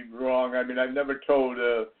terminology wrong. I mean, I've never told,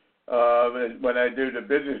 when I do the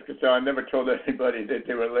business consult, I never told anybody that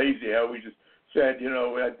they were lazy. I always just said,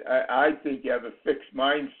 I think you have a fixed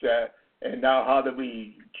mindset, and now how do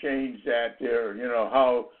we change that there?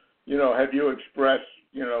 Have you expressed,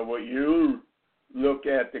 what you look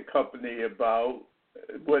at the company about,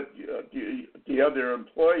 what the other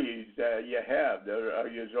employees that you have, are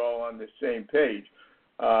you all on the same page?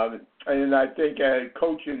 And I think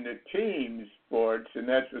coaching the team sports, and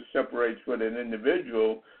that's what separates with an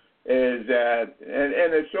individual, is that,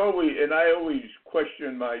 and it's always, and I always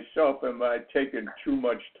question myself, am I taking too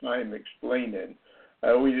much time explaining?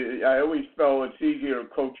 I always felt it's easier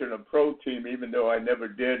coaching a pro team, even though I never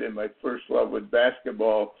did in my first love with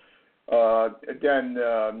basketball, than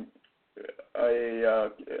a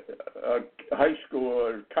high school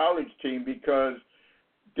or college team, because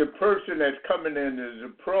the person that's coming in as a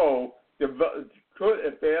pro,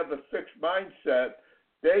 if they have a fixed mindset,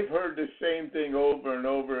 they've heard the same thing over and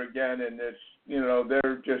over again, and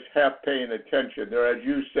they're just half paying attention. They're, as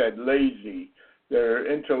you said, lazy. They're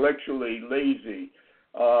intellectually lazy.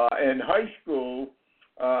 In high school,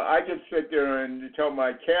 I could sit there and tell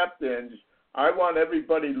my captains, I want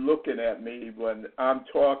everybody looking at me when I'm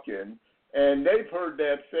talking. And they've heard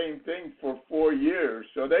that same thing for 4 years,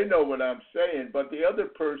 so they know what I'm saying. But the other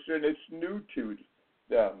person, it's new to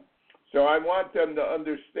them. So I want them to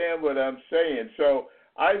understand what I'm saying. So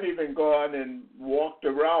I've even gone and walked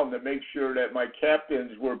around to make sure that my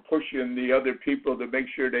captains were pushing the other people to make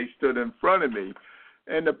sure they stood in front of me.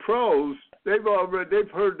 And the pros, they've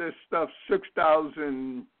heard this stuff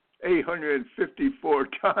 6,854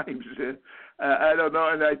 times. I don't know,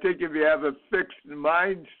 and I think if you have a fixed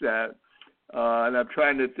mindset, and I'm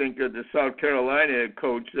trying to think of the South Carolina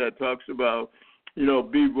coach that talks about,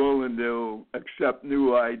 be willing to accept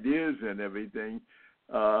new ideas and everything.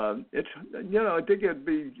 I think it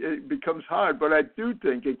becomes hard, but I do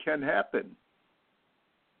think it can happen.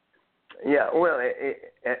 Yeah, well,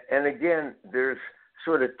 and again, there's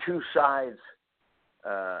sort of two sides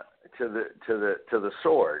to the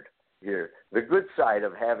sword here. The good side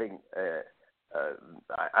of having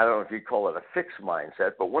I don't know if you call it a fixed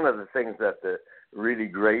mindset, but one of the things that the really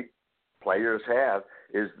great players have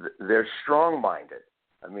is they're strong-minded.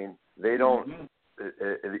 I mean, they don't.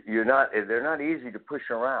 They're not easy to push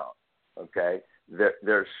around. Okay,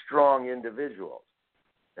 they're strong individuals,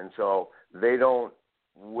 and so they don't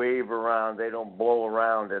wave around. They don't blow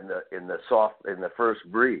around in the first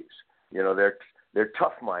breeze. They're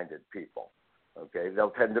tough-minded people. Okay,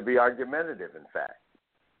 they'll tend to be argumentative. In fact.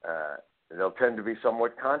 They'll tend to be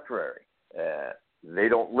somewhat contrary. They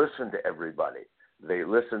don't listen to everybody. They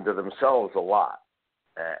listen to themselves a lot,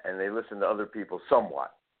 and they listen to other people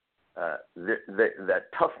somewhat. That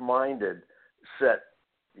tough-minded sets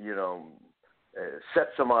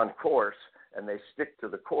them on course, and they stick to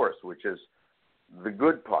the course, which is the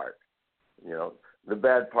good part. The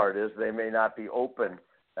bad part is they may not be open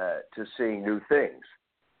to seeing new things.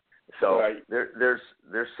 So right. There's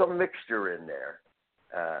some mixture in there.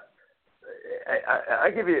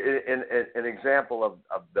 I give you an example of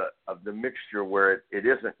the mixture where it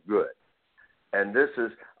isn't good, and this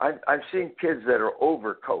is I've seen kids that are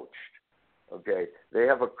overcoached. Okay, they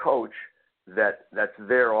have a coach that's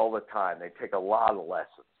there all the time. They take a lot of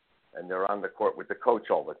lessons, and they're on the court with the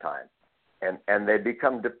coach all the time, and they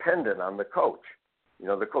become dependent on the coach.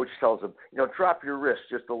 The coach tells them, drop your wrist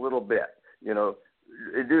just a little bit. And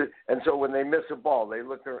so when they miss a ball, they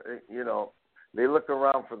look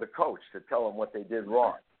around for the coach to tell them what they did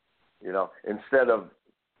wrong, instead of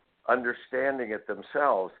understanding it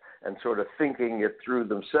themselves and sort of thinking it through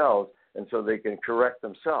themselves, and so they can correct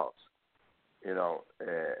themselves.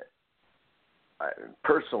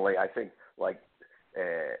 Personally, I think like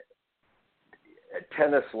a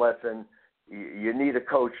tennis lesson, you need a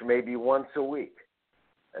coach maybe once a week,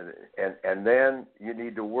 and then you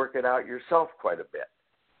need to work it out yourself quite a bit.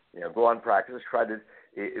 Go on practice,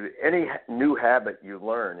 any new habit you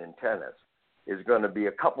learn in tennis is going to be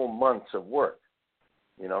a couple months of work.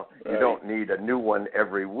 Right. You don't need a new one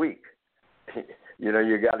every week.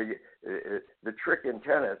 You got to get the trick in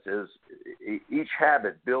tennis is each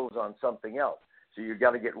habit builds on something else. So you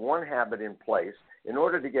got to get one habit in place. In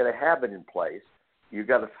order to get a habit in place, you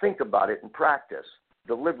got to think about it and practice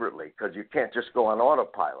deliberately, because you can't just go on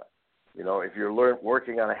autopilot. If you're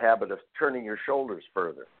working on a habit of turning your shoulders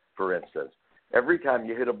further, for instance, every time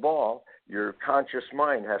you hit a ball, your conscious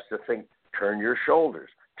mind has to think, turn your shoulders,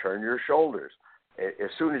 turn your shoulders. As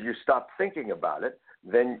soon as you stop thinking about it,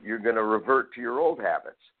 then you're going to revert to your old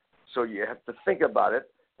habits. So you have to think about it,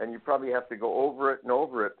 and you probably have to go over it and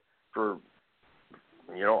over it for,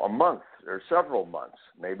 a month or several months,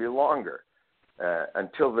 maybe longer,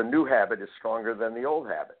 until the new habit is stronger than the old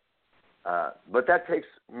habit. But that takes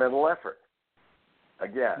mental effort,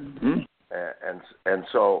 again. Mm-hmm. And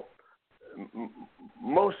so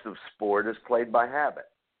most of sport is played by habit.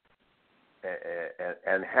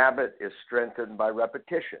 And habit is strengthened by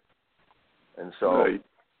repetition. And so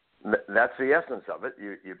that's the essence of it.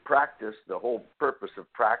 You practice. The whole purpose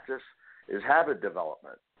of practice is habit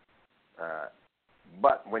development.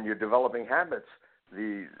 But when you're developing habits,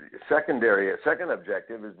 the second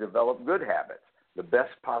objective is develop good habits, the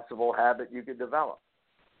best possible habit you could develop,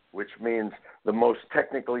 which means the most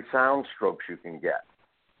technically sound strokes you can get.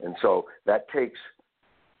 And so that takes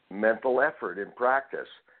mental effort in practice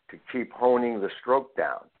to keep honing the stroke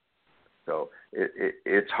down. So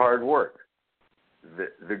it's hard work.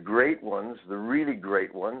 The great ones, the really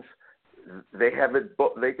great ones, they have it.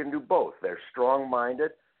 They can do both. They're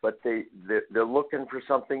strong-minded, but they're looking for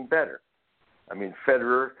something better. I mean,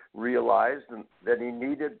 Federer realized that he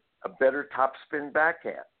needed a better topspin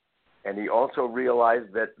backhand, and he also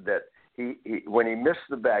realized that he when he missed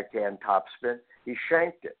the backhand topspin, he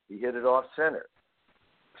shanked it. He hit it off center.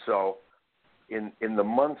 So in the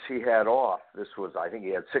months he had off, I think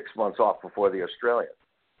he had 6 months off before the Australian,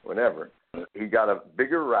 whenever, he got a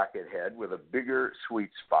bigger racket head with a bigger sweet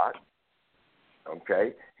spot.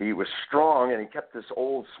 Okay, he was strong, and he kept this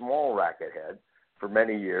old small racket head for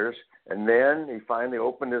many years, and then he finally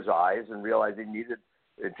opened his eyes and realized he needed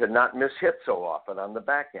to not miss hits so often on the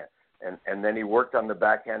backhand. And then he worked on the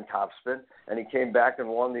backhand topspin, and he came back and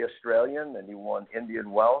won the Australian, and he won Indian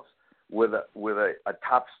Wells with a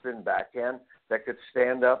topspin backhand that could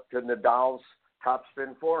stand up to Nadal's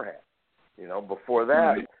topspin forehand. Before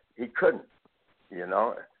that, he couldn't.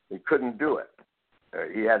 He couldn't do it.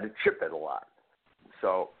 He had to chip it a lot.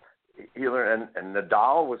 So he learned, and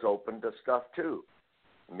Nadal was open to stuff too.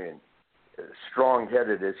 I mean,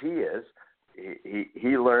 strong-headed as he is,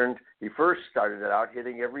 he learned. He first started it out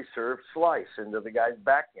hitting every serve slice into the guy's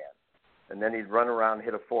backhand, and then he'd run around and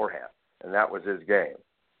hit a forehand, and that was his game.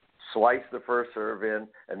 Slice the first serve in,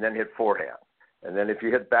 and then hit forehand. And then if you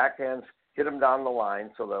hit backhands, hit them down the line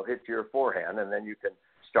so they'll hit your forehand, and then you can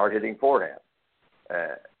start hitting forehand.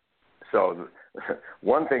 So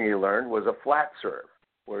one thing he learned was a flat serve,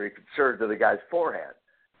 where he could serve to the guy's forehand,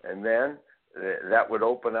 and then that would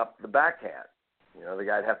open up the backhand. The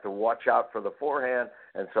guy'd have to watch out for the forehand,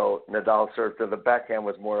 and so Nadal's serve to the backhand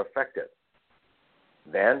was more effective.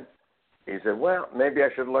 Then he said, well, maybe I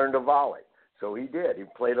should learn to volley. So he did. He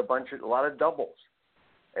played a lot of doubles,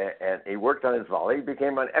 and he worked on his volley. He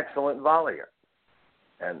became an excellent volleyer.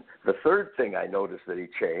 And the third thing I noticed that he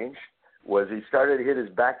changed was he started to hit his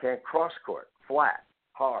backhand cross-court, flat,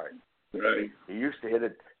 hard. Right. He used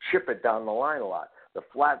to chip it down the line a lot. The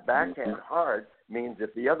flat backhand hard means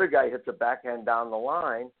if the other guy hits a backhand down the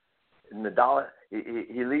line, Nadal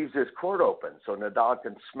he leaves his court open, so Nadal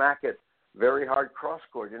can smack it very hard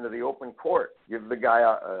cross-court into the open court, give the guy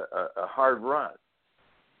a hard run.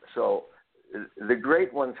 So the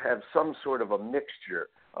great ones have some sort of a mixture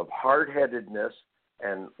of hard-headedness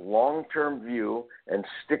and long-term view and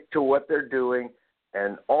stick to what they're doing,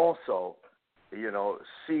 and also,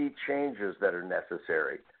 see changes that are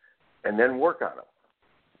necessary and then work on them.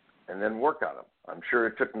 I'm sure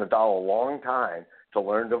it took Nadal a long time to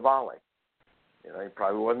learn to volley. He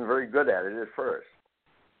probably wasn't very good at it at first,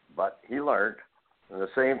 but he learned. And the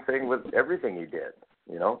same thing with everything he did.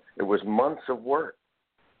 It was months of work.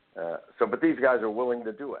 But these guys are willing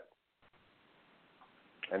to do it.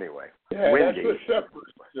 Anyway, yeah, Windy, that's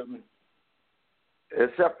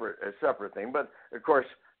a separate thing. But of course,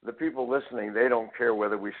 the people listening, they don't care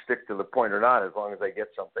whether we stick to the point or not, as long as they get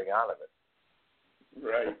something out of it.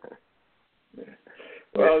 Right.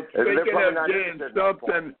 Well, speaking of getting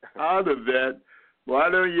something out of it, why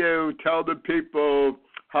don't you tell the people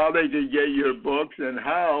how they can get your books and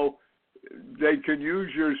how they can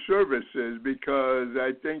use your services? Because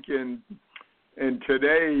I think in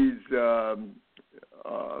today's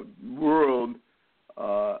world,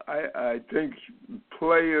 I think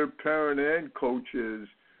player, parent, and coaches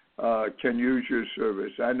can use your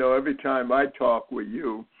service. I know every time I talk with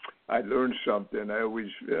you, I learn something. I always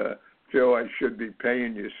feel I should be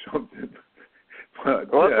paying you something.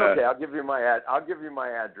 But, well, it's okay. I'll give you my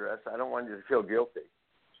address. I don't want you to feel guilty.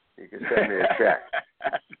 You can send me a check.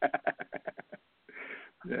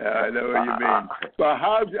 Yeah, I know what you mean. But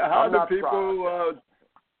how do people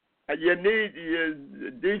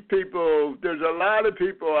these people. There's a lot of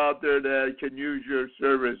people out there that can use your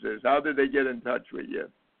services. How do they get in touch with you?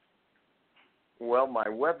 Well, my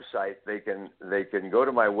website, they can go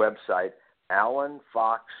to my website, Allen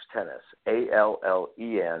Fox Tennis,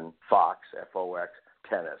 ALLEN Fox FOX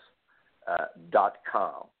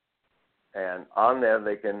Tennis.com, and on there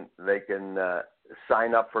they can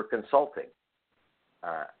sign up for consulting,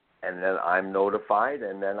 and then I'm notified,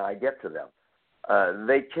 and then I get to them.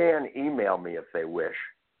 They can email me if they wish,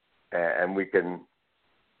 and we can,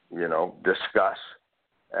 discuss.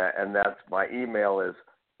 And that's my email is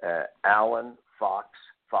Allen Fox,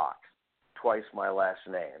 twice my last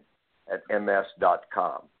name, at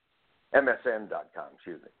ms.com, msn.com,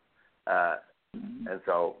 excuse me. And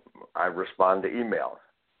so I respond to emails.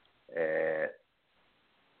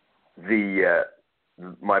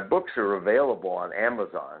 My books are available on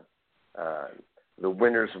Amazon. The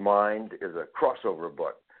Winner's Mind is a crossover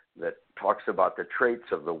book that talks about the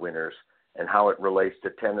traits of the winners and how it relates to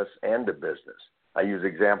tennis and to business. I use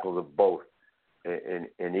examples of both in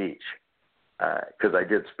each, because I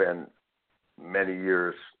did spend many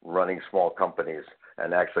years running small companies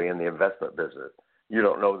and actually in the investment business. You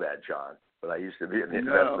don't know that, John, but I used to be in the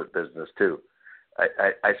investment business too.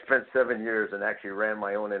 I spent 7 years and actually ran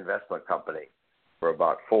my own investment company for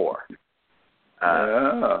about 4.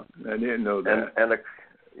 I didn't know that. And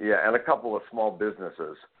a couple of small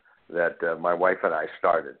businesses that my wife and I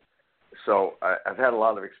started. So I've had a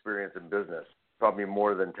lot of experience in business, probably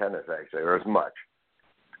more than tennis actually, or as much.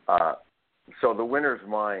 So The Winner's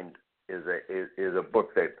Mind is a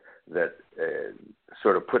book that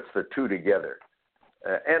sort of puts the two together,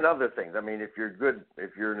 and other things. I mean, if you're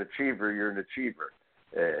an achiever, you're an achiever.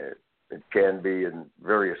 It can be in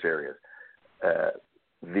various areas.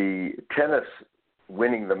 The tennis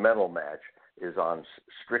winning the mental match is on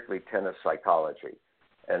strictly tennis psychology,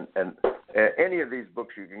 and any of these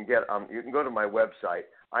books you can get. You can go to my website.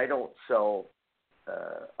 I don't sell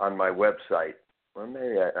on my website. Well,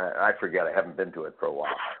 maybe I forget. I haven't been to it for a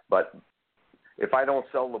while. But if I don't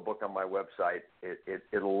sell the book on my website,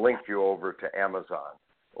 it'll link you over to Amazon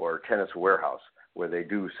or Tennis Warehouse, where they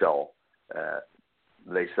do sell.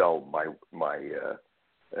 They sell my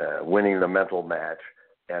Winning the Mental Match,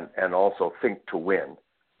 and also Think to Win,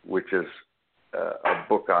 which is a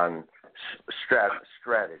book on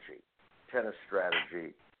strategy, tennis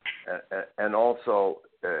strategy, and also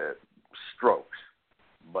strokes,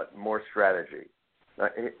 but more strategy. Now,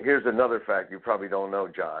 here's another fact you probably don't know,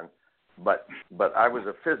 John, but I was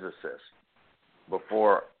a physicist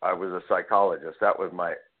before I was a psychologist. That was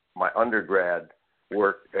my undergrad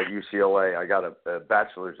work at UCLA. I got a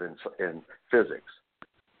bachelor's in physics.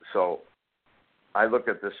 So I look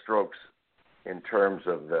at the strokes in terms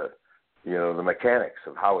of the mechanics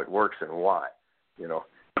of how it works and why. You're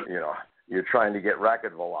trying to get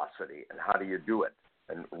racket velocity, and how do you do it,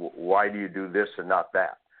 and why do you do this and not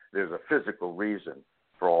that? There's a physical reason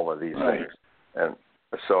for all of these things, and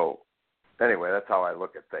so anyway, that's how I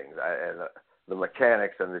look at things. The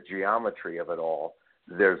mechanics and the geometry of it all.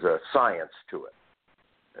 There's a science to it,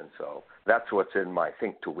 and so that's what's in my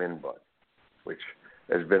Think to Win book, which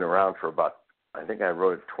has been around for about, I think I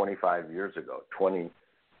wrote it 25 years ago,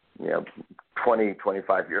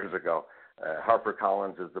 25 years ago.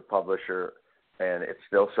 HarperCollins is the publisher, and it's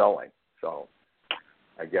still selling. So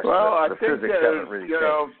I guess the physics haven't really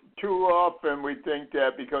changed. Too often we think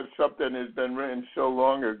that because something has been written so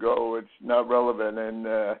long ago, it's not relevant. And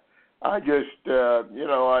I just,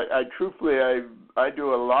 I truthfully, I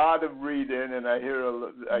do a lot of reading, and I hear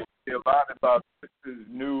a lot about this is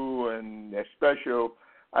new and special.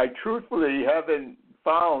 I truthfully haven't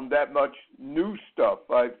found that much new stuff.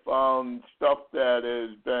 I found stuff that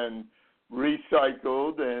has been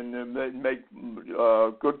recycled and make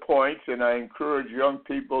good points, and I encourage young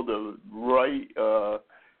people to write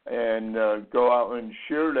and go out and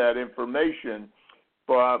share that information.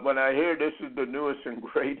 But when I hear this is the newest and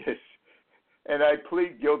greatest, and I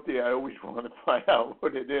plead guilty, I always want to find out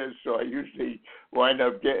what it is, so I usually wind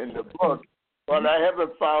up getting the book. But I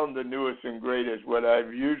haven't found the newest and greatest. What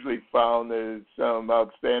I've usually found is some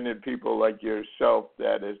outstanding people like yourself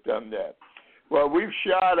that has done that. Well, we've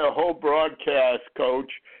shot a whole broadcast,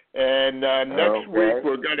 Coach, and next week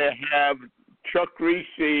we're going to have Chuck Reese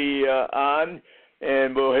on,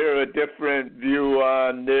 and we'll hear a different view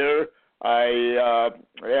on there. I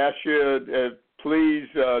ask you, please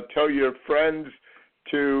tell your friends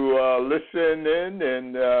to listen in,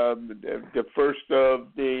 and the first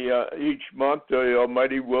of each month, the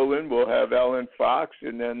Almighty willing, we'll have Alan Fox,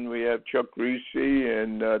 and then we have Chuck Reese,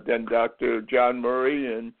 and then Dr. John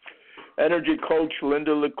Murray, and energy coach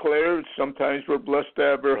Linda LeClaire. Sometimes we're blessed to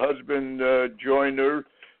have her husband join her.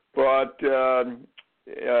 But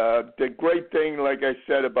the great thing, like I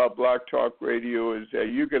said, about Blog Talk Radio is that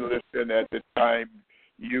you can listen at the time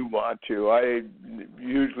you want to. I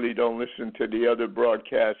usually don't listen to the other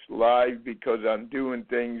broadcasts live because I'm doing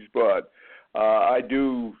things, but I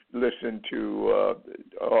do listen to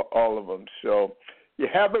all of them. So you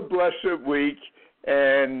have a blessed week,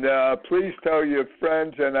 and please tell your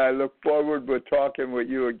friends, and I look forward to talking with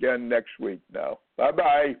you again next week now.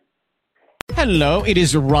 Bye-bye. Hello, it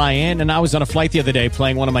is Ryan, and I was on a flight the other day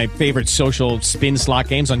playing one of my favorite social spin slot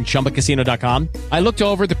games on ChumbaCasino.com. I looked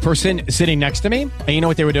over at the person sitting next to me, and you know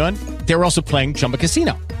what they were doing? They were also playing Chumba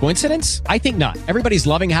Casino. Coincidence? I think not. Everybody's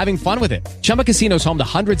loving having fun with it. Chumba Casino is home to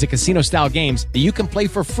hundreds of casino-style games that you can play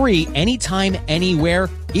for free anytime, anywhere,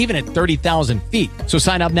 even at 30,000 feet. So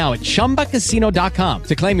sign up now at ChumbaCasino.com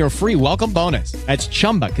to claim your free welcome bonus. That's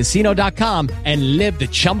ChumbaCasino.com and live the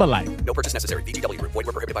Chumba life. No purchase necessary. VGW. Void where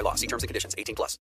prohibited by law. See terms and conditions. 18+.